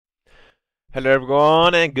Hello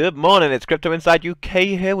everyone and good morning, it's Crypto Inside UK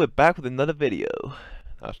here, we're back with another video.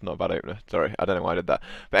 That's not a bad opener, sorry, I don't know why I did that.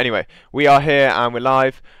 But anyway, we are here and we're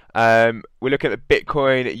live. We're looking at the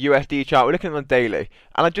Bitcoin USD chart, we're looking at it on daily.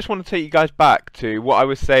 And I just want to take you guys back to what I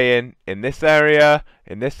was saying in this area,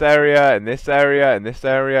 in this area, in this area, in this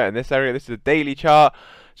area, in this area. This is a daily chart.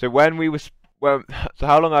 So so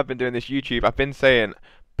how long I've been doing this YouTube, I've been saying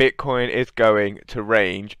Bitcoin is going to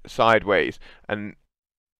range sideways. And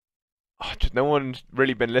just no one's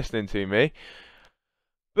really been listening to me.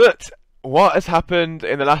 But what has happened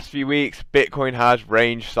in the last few weeks? Bitcoin has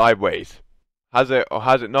ranged sideways. Has it or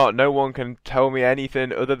has it not? No one can tell me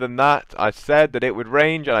anything other than that. I said that it would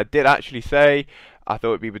range, and I did actually say I thought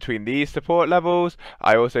it would be between these support levels.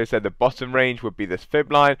 I also said the bottom range would be this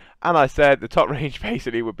fib line, and I said the top range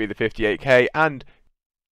basically would be the 58k. And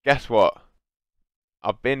guess what?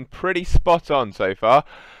 I've been pretty spot on so far.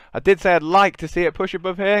 I did say I'd like to see it push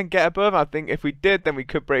above here and get above. I think if we did, then we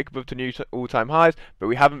could break above to new all-time highs, but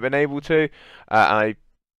we haven't been able to. And I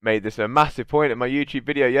made this a massive point in my YouTube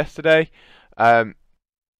video yesterday. That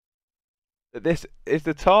this is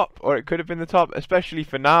the top, or it could have been the top, especially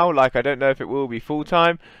for now. Like, I don't know if it will be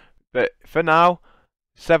full-time, but for now,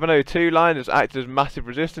 702 line has acted as massive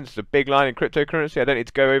resistance. It's a big line in cryptocurrency. I don't need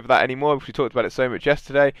to go over that anymore because we talked about it so much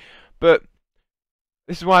yesterday. But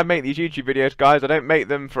this is why I make these YouTube videos, guys. I don't make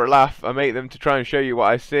them for a laugh. I make them to try and show you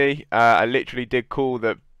what I see. I literally did call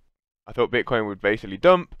that I thought Bitcoin would basically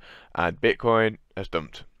dump, and Bitcoin has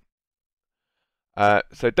dumped.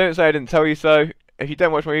 So don't say I didn't tell you so. If you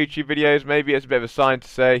don't watch my YouTube videos, maybe it's a bit of a sign to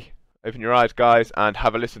say, open your eyes, guys, and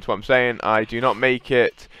have a listen to what I'm saying. I do not make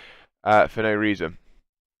it for no reason.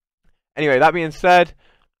 Anyway, that being said,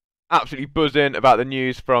 absolutely buzzing about the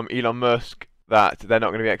news from Elon Musk that they're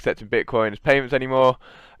not going to be accepting Bitcoin as payments anymore.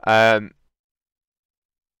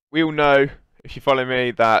 We all know, if you follow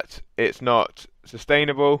me, that it's not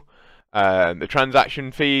sustainable. The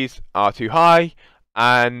transaction fees are too high,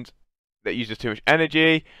 and that uses too much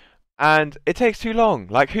energy, and it takes too long.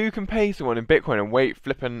 Like, who can pay someone in Bitcoin and wait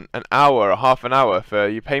flipping an hour or half an hour for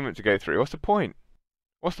your payment to go through? What's the point?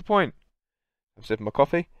 What's the point? I'm sipping my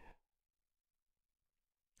coffee.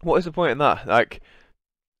 What is the point in that? Like,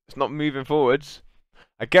 it's not moving forwards.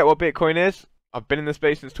 I get what Bitcoin is. I've been in the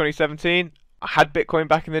space since 2017. I had Bitcoin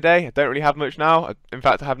back in the day. I don't really have much now. In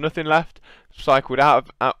fact, I have nothing left. Cycled out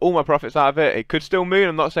of all my profits out of it. It could still move.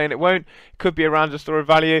 I'm not saying it won't. It could be around as a store of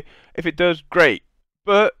value. If it does, great.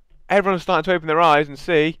 But everyone's starting to open their eyes and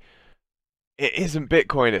see it isn't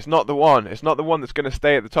Bitcoin. It's not the one. It's not the one that's going to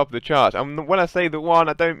stay at the top of the charts. And when I say the one,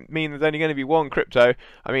 I don't mean there's only going to be one crypto.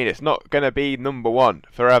 I mean it's not going to be number one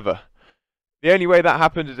forever. The only way that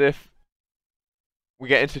happens is if we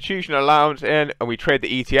get institutional allowance in and we trade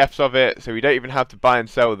the ETFs of it, so we don't even have to buy and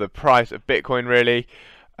sell the price of Bitcoin really.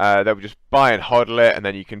 They'll just buy and hodl it, and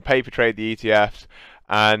then you can paper trade the ETFs,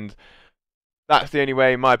 and that's the only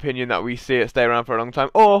way, in my opinion, that we see it stay around for a long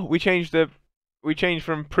time. Or we change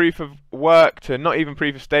from proof of work to not even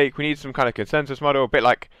proof of stake. We need some kind of consensus model, a bit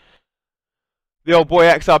like the old boy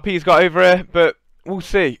XRP's got over it, but we'll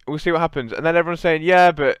see. We'll see what happens. And then everyone's saying,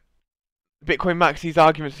 yeah, but Bitcoin Max these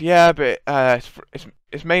arguments, yeah, but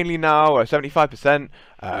it's mainly now 75%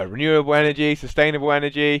 renewable energy, sustainable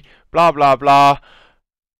energy, blah blah blah.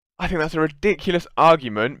 I think that's a ridiculous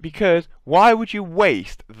argument, because why would you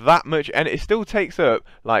waste that much energy? It still takes up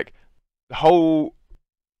like the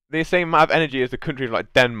same amount of energy as the country of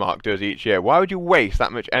like Denmark does each year. Why would you waste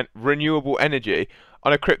that much renewable energy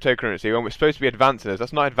on a cryptocurrency when we're supposed to be advancing us?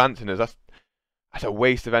 That's not advancing us. That's a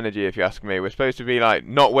waste of energy, if you ask me. We're supposed to be like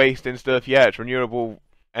not wasting stuff. Yeah, it's renewable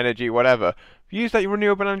energy, whatever. Use that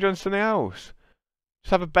renewable energy on something else.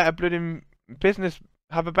 Just have a better blooming business.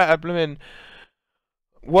 Have a better blooming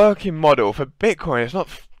working model for Bitcoin. It's not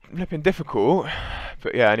flipping difficult.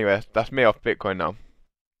 But yeah, anyway, that's me off Bitcoin now.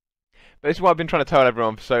 But this is what I've been trying to tell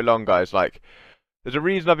everyone for so long, guys. Like, there's a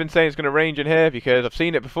reason I've been saying it's going to range in here, because I've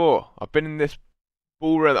seen it before. I've been in this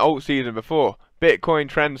bull run alt season before. Bitcoin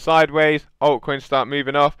trends sideways, altcoins start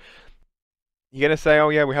moving off. You're going to say, oh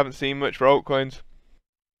yeah, we haven't seen much for altcoins.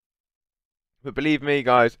 But believe me,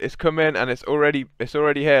 guys, it's coming, and it's already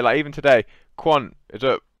here. Like, even today, Quant is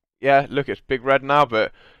up. Yeah, look, it's big red now,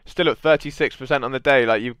 but still up 36% on the day.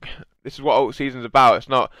 Like, this is what alt season's about. It's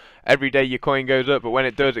not every day your coin goes up, but when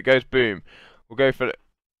it does, it goes boom. We'll go for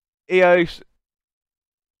EOS.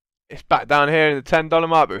 It's back down here in the $10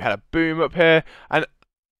 mark, but we had a boom up here. And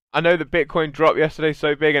I know the Bitcoin dropped yesterday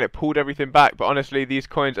so big and it pulled everything back, but honestly, these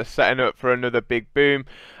coins are setting up for another big boom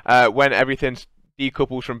when everything's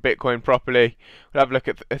decoupled from Bitcoin properly. We'll have a look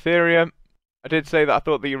at Ethereum. I did say that I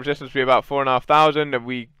thought the resistance would be about 4,500, and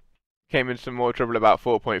we came in some more trouble about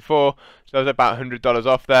 4.4, so I was about $100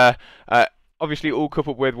 off there. Obviously, all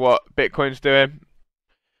coupled with what Bitcoin's doing.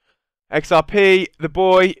 XRP, the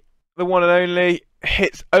boy, the one and only,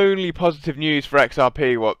 hits only positive news for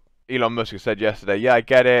XRP. What Elon Musk said yesterday. Yeah, I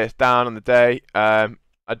get it. It's down on the day. I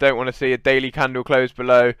don't want to see a daily candle close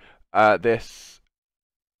below this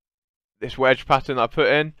wedge pattern that I put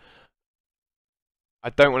in. I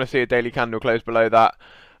don't want to see a daily candle close below that.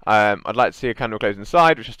 I'd like to see a candle close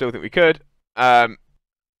inside, which I still think we could.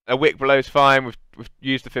 A wick below is fine. We've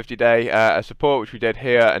used the 50-day support, which we did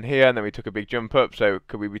here, and then we took a big jump up. So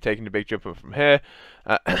could we be taking a big jump up from here?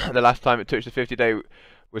 The last time it touched the 50-day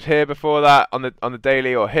was here before that on the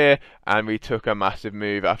daily, or here, and we took a massive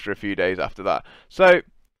move after a few days after that. So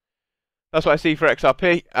that's what I see for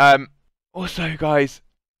XRP. Also, guys,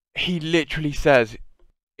 he literally says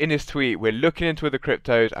in his tweet, we're looking into other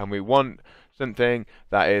cryptos and we want something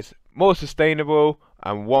that is more sustainable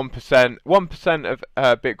and 1%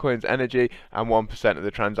 of Bitcoin's energy and 1% of the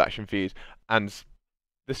transaction fees. And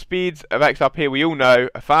the speeds of XRP, we all know,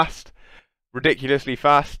 are fast, ridiculously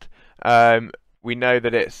fast. We know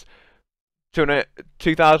that it's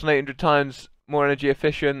 2,800 times more energy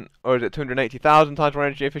efficient, or is it 280,000 times more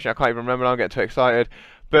energy efficient? I can't even remember now, I'm getting too excited.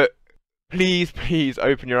 But please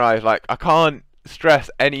open your eyes. Like, I can't stress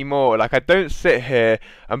anymore. Like, I don't sit here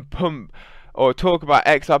and pump or talk about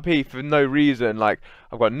XRP for no reason. Like,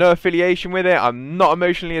 I've got no affiliation with it. I'm not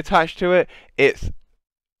emotionally attached to it. It's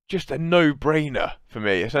just a no-brainer for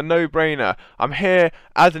me. It's a no-brainer. I'm here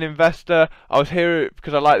as an investor. I was here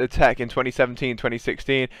because I like the tech in 2017,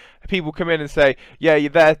 2016. People come in and say, yeah,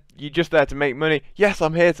 you're just there to make money. Yes,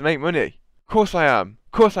 I'm here to make money. Of course I am.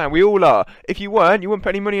 Of course I am. We all are. If you weren't, you wouldn't put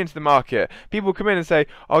any money into the market. People come in and say,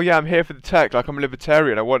 oh yeah, I'm here for the tech. Like, I'm a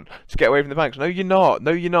libertarian. I want to get away from the banks. No, you're not.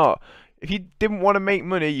 No, you're not. If you didn't want to make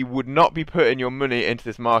money, you would not be putting your money into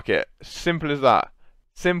this market. Simple as that.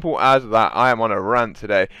 Simple as that. I am on a rant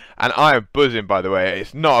today, and I am buzzing, by the way.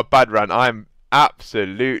 It's not a bad rant. I'm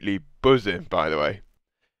absolutely buzzing, by the way.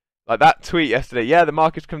 Like that tweet yesterday. Yeah, the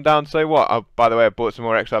market's come down, so what? Oh, by the way, I bought some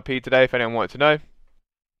more XRP today, if anyone wanted to know.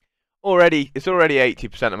 It's already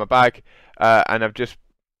 80% of my bag, and I've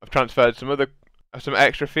transferred some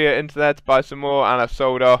extra fiat into there to buy some more, and I've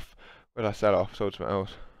sold off. What did I sell off? Sold something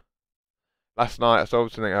else. Last night I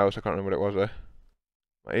sold something else. I can't remember what it was though.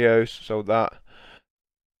 My EOS, sold that.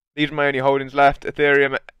 These are my only holdings left: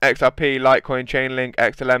 Ethereum, XRP, Litecoin, Chainlink,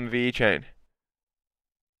 XLM, VeChain.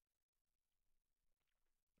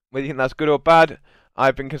 Whether you think that's good or bad,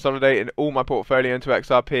 I've been consolidating all my portfolio into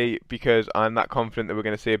XRP because I'm that confident that we're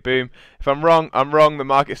going to see a boom. If I'm wrong, I'm wrong. The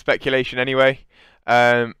market's speculation anyway.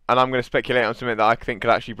 And I'm going to speculate on something that I think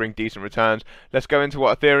could actually bring decent returns. Let's go into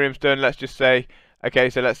what Ethereum's done. Let's just say, okay,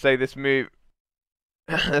 so let's say this move.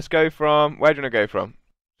 Let's go from, where do you want to go from?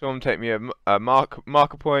 Someone take me a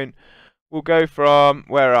marker point. We'll go from,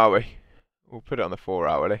 where are we? We'll put it on the 4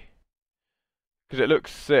 hourly. Because it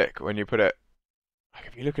looks sick when you put it, like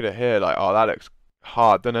if you look at it here, like, oh, that looks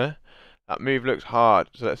hard, doesn't it? That move looks hard.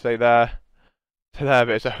 So let's say there to there,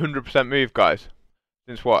 but it's a 100% move, guys.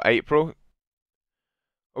 Since what, April?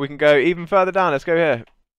 Or we can go even further down. Let's go here.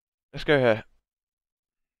 Let's go here.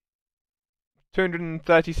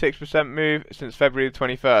 236% move since February the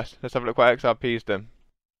 21st. Let's have a look what XRP's done.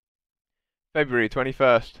 February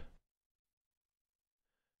 21st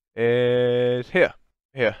is here.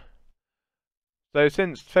 So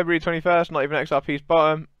since February 21st, not even XRP's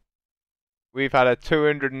bottom, we've had a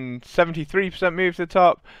 273% move to the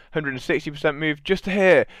top, 160% move just to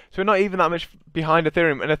here. So we're not even that much behind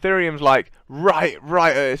Ethereum, and Ethereum's like right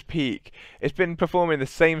at its peak. It's been performing the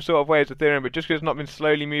same sort of way as Ethereum, but just because it's not been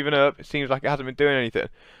slowly moving up, it seems like it hasn't been doing anything.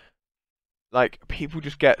 Like, people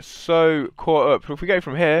just get so caught up. So if we go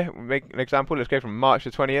from here, we make an example. Let's go from March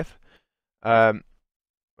the 20th.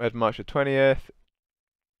 Where's March the 20th?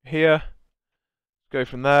 Here. Go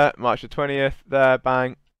from there, March the 20th, there,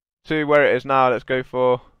 bang. To where it is now, let's go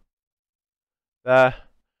for there.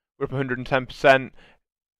 We're up 110%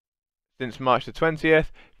 since March the 20th.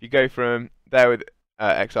 If you go from there with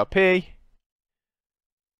XRP,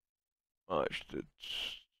 March the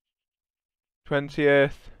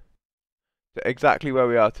 20th, to exactly where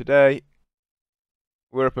we are today,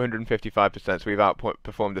 we're up 155%, so we've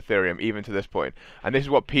outperformed Ethereum even to this point. And this is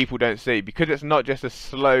what people don't see. Because it's not just a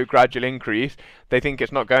slow, gradual increase, they think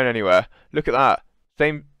it's not going anywhere. Look at that.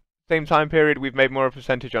 Same time period, we've made more of a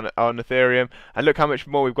percentage on Ethereum, and look how much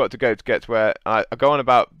more we've got to get to where I go on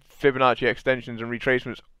about Fibonacci extensions and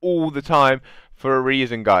retracements all the time for a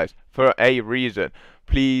reason, guys. For a reason.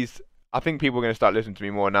 Please, I think people are going to start listening to me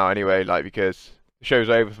more now anyway, like, because the show's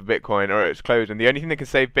over for Bitcoin, or it's closed, and the only thing that can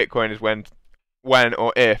save Bitcoin is when when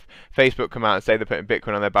or if Facebook come out and say they're putting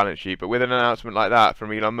Bitcoin on their balance sheet. But with an announcement like that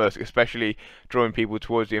from Elon Musk, especially drawing people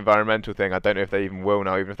towards the environmental thing, I don't know if they even will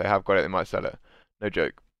now. Even if they have got it, they might sell it. No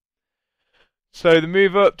joke. So the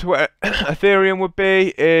move up to where Ethereum would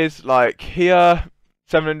be is like here,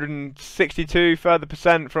 762 further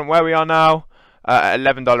percent from where we are now, at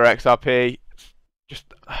 $11 XRP.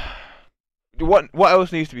 Just what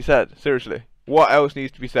else needs to be said? Seriously, what else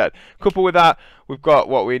needs to be said? Coupled with that, we've got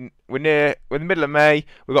what we're in the middle of May.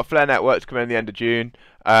 We've got Flare Networks coming in the end of June.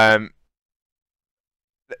 I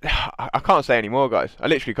can't say any more, guys. I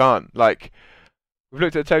literally can't. Like, we've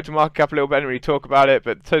looked at the total market cap a little bit. I didn't really talk about it,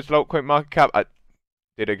 but the total altcoin market cap, I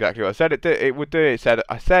did exactly what I said it would do. I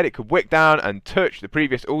said it could wick down and touch the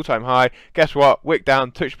previous all-time high. Guess what? Wick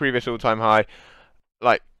down, touch the previous all-time high.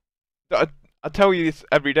 Like, I tell you this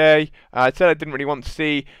every day. I said I didn't really want to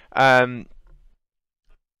see the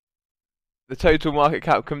total market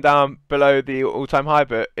cap come down below the all-time high,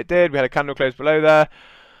 but it did. We had a candle close below there.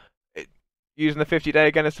 Using the 50-day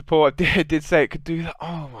again as support, I did say it could do that.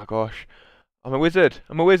 Oh my gosh. I'm a wizard.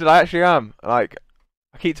 I'm a wizard. I actually am. Like,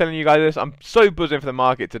 I keep telling you guys this. I'm so buzzing for the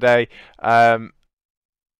market today. I'm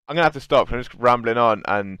gonna have to stop. I'm just rambling on.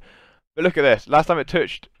 But look at this. Last time it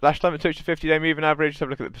touched the 50-day moving average. Let's have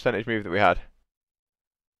a look at the percentage move that we had.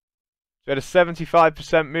 So we had a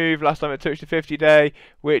 75% move last time it touched the 50-day,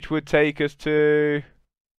 which would take us to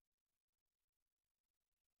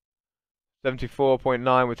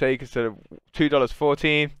 74.9. Would take us to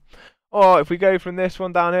 $2.14. Or if we go from this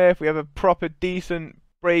one down here, if we have a proper decent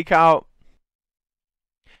breakout,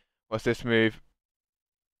 what's this move?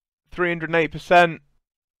 308%.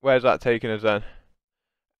 Where's that taking us then?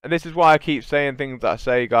 And this is why I keep saying things that I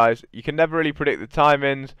say, guys. You can never really predict the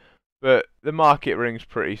timings, but the market rings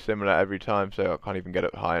pretty similar every time, so I can't even get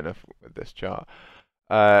up high enough with this chart.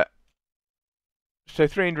 So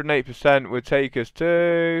 308% would take us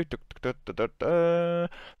to $5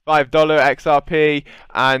 XRP,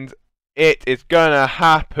 and it is gonna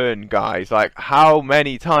happen, guys. Like, how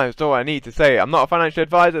many times do I need to say it? I'm not a financial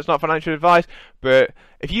advisor, it's not financial advice, but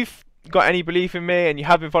if you've got any belief in me and you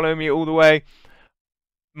have been following me all the way,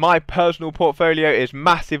 my personal portfolio is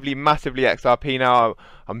massively XRP now.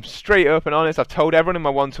 I'm straight up and honest. I've told everyone in my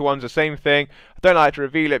one-to-ones the same thing. I don't like to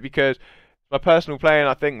reveal it because it's my personal play, and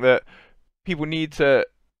I think that people need to,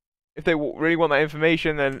 if they really want that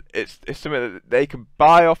information, then it's something that they can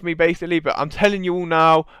buy off me, basically. But I'm telling you all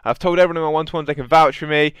now, I've told everyone in my one-to-ones, they can vouch for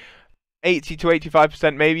me. 80 to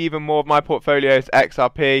 85%, maybe even more of my portfolio is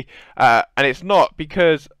XRP, and it's not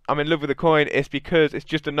because I'm in love with the coin. It's because it's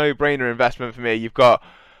just a no-brainer investment for me. You've got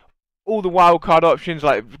all the wildcard options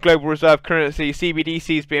like global reserve currency,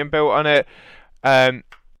 CBDCs being built on it.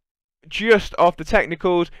 Just off the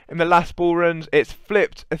technicals, in the last bull runs, it's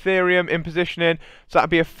flipped Ethereum in positioning, so that'd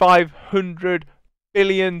be a $500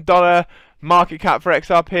 billion market cap for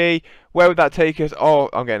XRP. Where would that take us? Oh,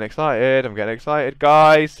 I'm getting excited,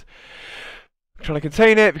 guys. I'm trying to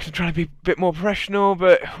contain it because I'm trying to be a bit more professional,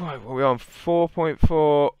 but we're on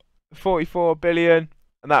 44 billion,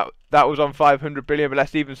 and that was on 500 billion, but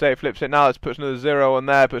let's even say it flips it now. Let's put another zero on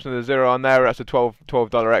there, that's a $12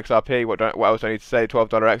 XRP. What else do I need to say? $12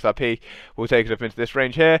 XRP will take us up into this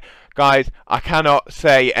range here. Guys, I cannot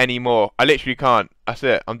say any more. I literally can't. That's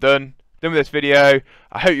it. I'm done with this video.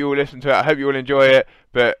 I hope you all listen to it. I hope you all enjoy it,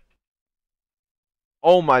 but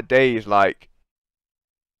all my days, like,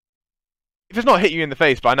 if it's not hit you in the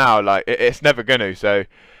face by now, like, it's never gonna, so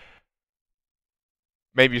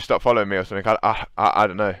maybe you stop following me or something. I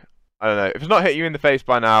don't know. If it's not hit you in the face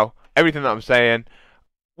by now, everything that I'm saying,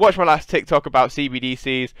 watch my last TikTok about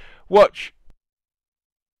CBDCs. Watch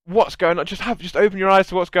what's going on. Just open your eyes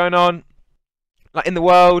to what's going on, like, in the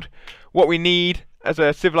world, what we need as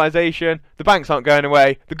a civilization. The banks aren't going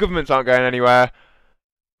away. The governments aren't going anywhere.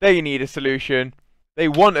 They need a solution. They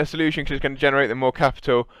want a solution because it's going to generate them more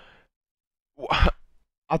capital.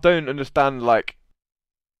 I don't understand, like,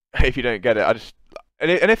 if you don't get it.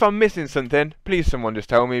 And if I'm missing something, please someone just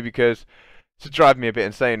tell me, because it's driving me a bit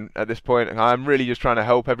insane at this point. And I'm really just trying to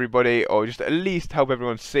help everybody, or just at least help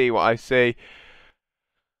everyone see what I see.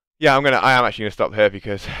 Yeah, I am actually gonna stop here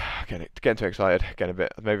because getting too excited, getting a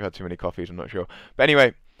bit. Maybe I've had too many coffees. I'm not sure. But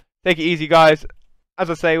anyway, take it easy, guys. As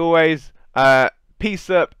I say always, peace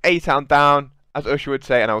up, A-Town down, as Usher would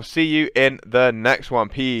say, and I will see you in the next one.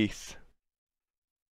 Peace.